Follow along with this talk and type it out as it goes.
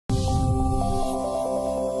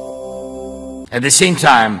At the same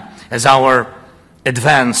time, as our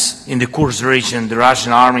advance in the Kursk region, the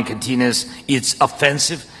Russian army continues its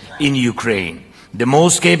offensive in Ukraine. The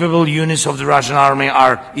most capable units of the Russian army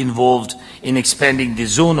are involved in expanding the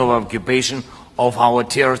zone of occupation of our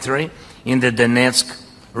territory in the Donetsk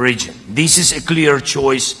region. This is a clear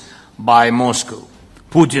choice by Moscow.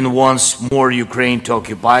 Putin wants more Ukraine to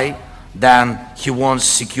occupy than he wants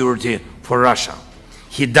security for Russia.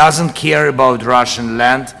 He doesn't care about Russian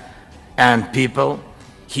land and people.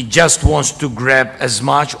 He just wants to grab as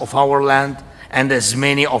much of our land and as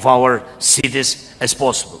many of our cities as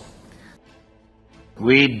possible.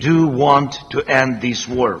 We do want to end this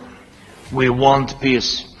war. We want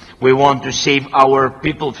peace. We want to save our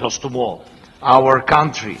people, first of all, our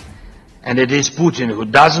country. And it is Putin who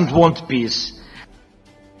doesn't want peace.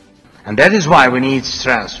 And that is why we need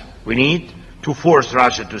strength. We need to force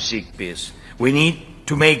Russia to seek peace. We need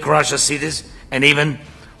to make Russia cities and even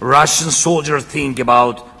Russian soldiers think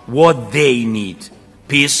about what they need,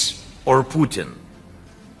 peace or Putin.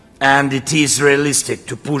 And it is realistic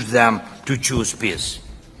to push them to choose peace.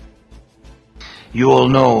 You all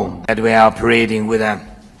know that we are operating with a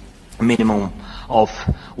minimum of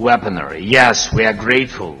weaponry. Yes, we are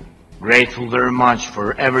grateful very much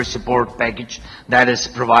for every support package that is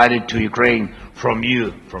provided to Ukraine from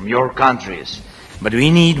you, from your countries. But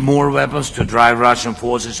we need more weapons to drive Russian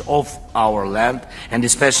forces off our land, and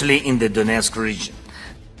especially in the Donetsk region.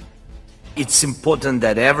 It's important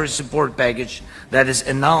that every support package that is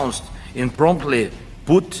announced is promptly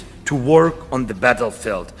put to work on the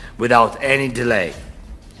battlefield without any delay.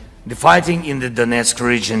 The fighting in the Donetsk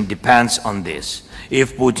region depends on this.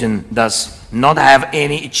 If Putin does not have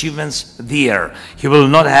any achievements there, he will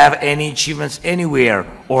not have any achievements anywhere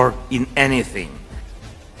or in anything.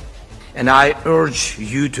 And I urge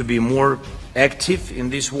you to be more active in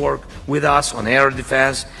this work with us on air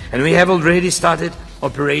defense. And we have already started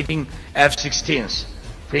operating F-16s.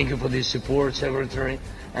 Thank you for this support, Secretary,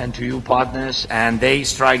 and to you partners. And they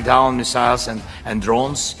strike down missiles and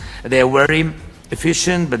drones. They are very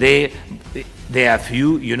efficient, but they are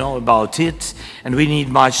few, you know about it, and we need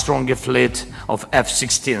much stronger fleet of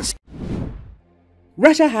F-16s.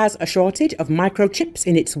 Russia has a shortage of microchips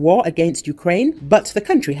in its war against Ukraine, but the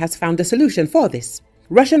country has found a solution for this.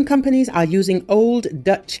 Russian companies are using old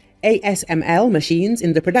Dutch ASML machines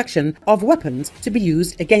in the production of weapons to be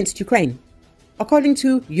used against Ukraine. According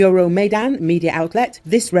to Euromaidan media outlet,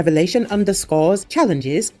 this revelation underscores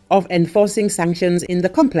challenges of enforcing sanctions in the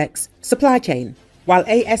complex supply chain. While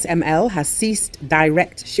ASML has ceased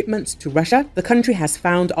direct shipments to Russia, the country has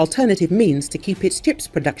found alternative means to keep its chips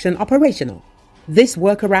production operational. This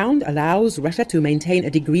workaround allows Russia to maintain a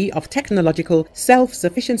degree of technological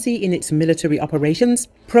self-sufficiency in its military operations,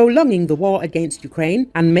 prolonging the war against Ukraine,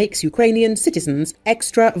 and makes Ukrainian citizens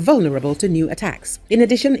extra vulnerable to new attacks. In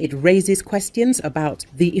addition, it raises questions about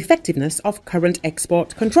the effectiveness of current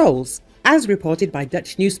export controls. As reported by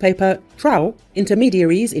Dutch newspaper Trouw,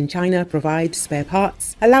 intermediaries in China provide spare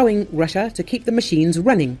parts, allowing Russia to keep the machines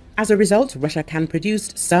running. As a result, Russia can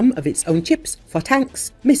produce some of its own chips for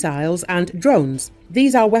tanks, missiles, and drones.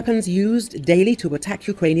 These are weapons used daily to attack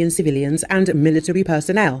Ukrainian civilians and military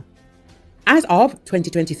personnel. As of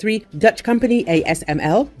 2023, Dutch company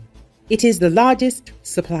ASML, it is the largest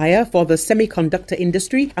supplier for the semiconductor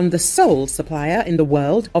industry and the sole supplier in the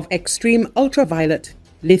world of extreme ultraviolet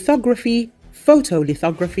lithography,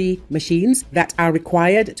 photolithography machines that are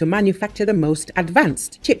required to manufacture the most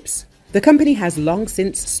advanced chips. The company has long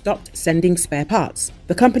since stopped sending spare parts.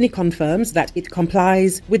 The company confirms that it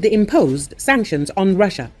complies with the imposed sanctions on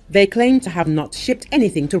Russia. They claim to have not shipped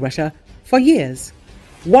anything to Russia for years.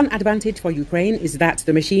 One advantage for Ukraine is that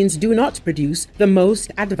the machines do not produce the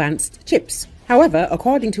most advanced chips. However,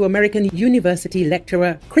 according to American university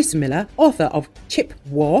lecturer Chris Miller, author of Chip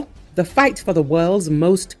War, the fight for the world's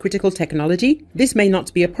most critical technology, this may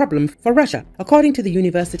not be a problem for Russia. According to the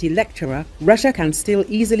university lecturer, Russia can still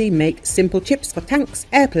easily make simple chips for tanks,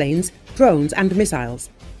 airplanes, drones, and missiles.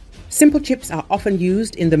 Simple chips are often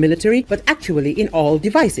used in the military, but actually in all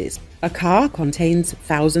devices. A car contains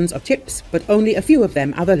thousands of chips, but only a few of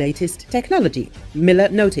them are the latest technology, Miller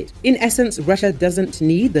noted. In essence, Russia doesn't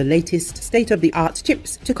need the latest state-of-the-art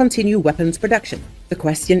chips to continue weapons production. The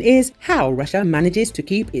question is how Russia manages to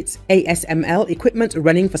keep its ASML equipment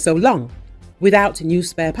running for so long. Without new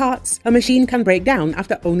spare parts, a machine can break down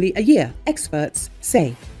after only a year, experts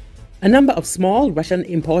say. A number of small Russian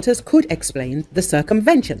importers could explain the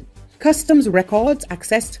circumvention. Customs records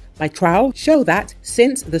accessed by TRAO show that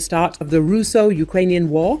since the start of the Russo-Ukrainian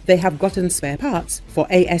war, they have gotten spare parts for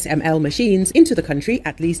ASML machines into the country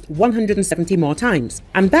at least 170 more times,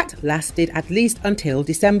 and that lasted at least until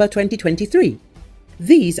December 2023.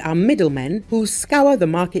 These are middlemen who scour the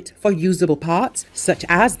market for usable parts, such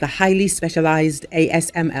as the highly specialized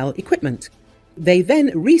ASML equipment. They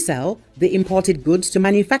then resell the imported goods to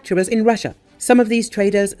manufacturers in Russia. Some of these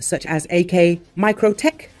traders, such as AK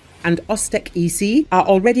Microtech and Ostek EC, are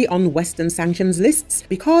already on Western sanctions lists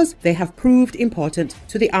because they have proved important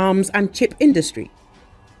to the arms and chip industry.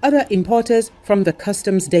 Other importers from the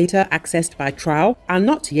customs data accessed by TRAO are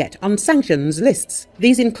not yet on sanctions lists.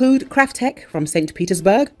 These include Kraftek from St.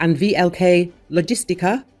 Petersburg and VLK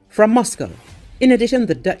Logistica from Moscow. In addition,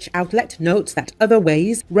 the Dutch outlet notes that other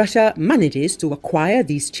ways Russia manages to acquire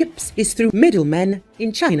these chips is through middlemen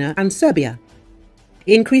in China and Serbia.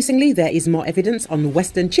 Increasingly, there is more evidence on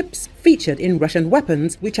Western chips featured in Russian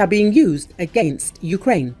weapons which are being used against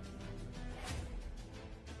Ukraine.